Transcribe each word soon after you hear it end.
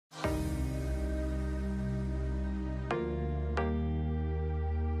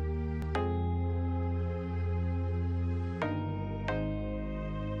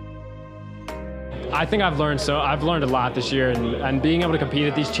I think I've learned a lot this year, and being able to compete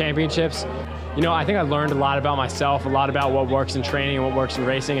at these championships, you know, I think I learned a lot about myself, a lot about what works in training and what works in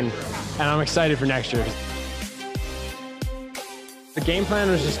racing, and I'm excited for next year. The game plan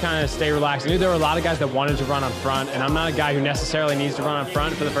was just kind of stay relaxed. I knew there were a lot of guys that wanted to run on front, and I'm not a guy who necessarily needs to run on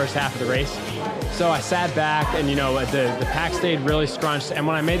front for the first half of the race. So I sat back, and you know, the pack stayed really scrunched, and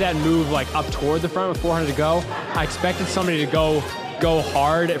when I made that move like up toward the front with 400 to go, I expected somebody to go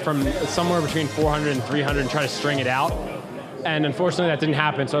hard from somewhere between 400 and 300 and try to string it out. And unfortunately that didn't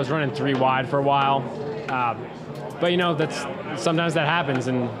happen, so I was running 3 wide for a while. But you know, sometimes that happens,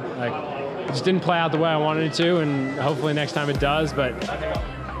 and like, it just didn't play out the way I wanted it to, and hopefully next time it does. But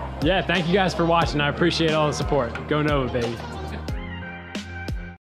yeah, thank you guys for watching. I appreciate all the support. Go Nova, baby.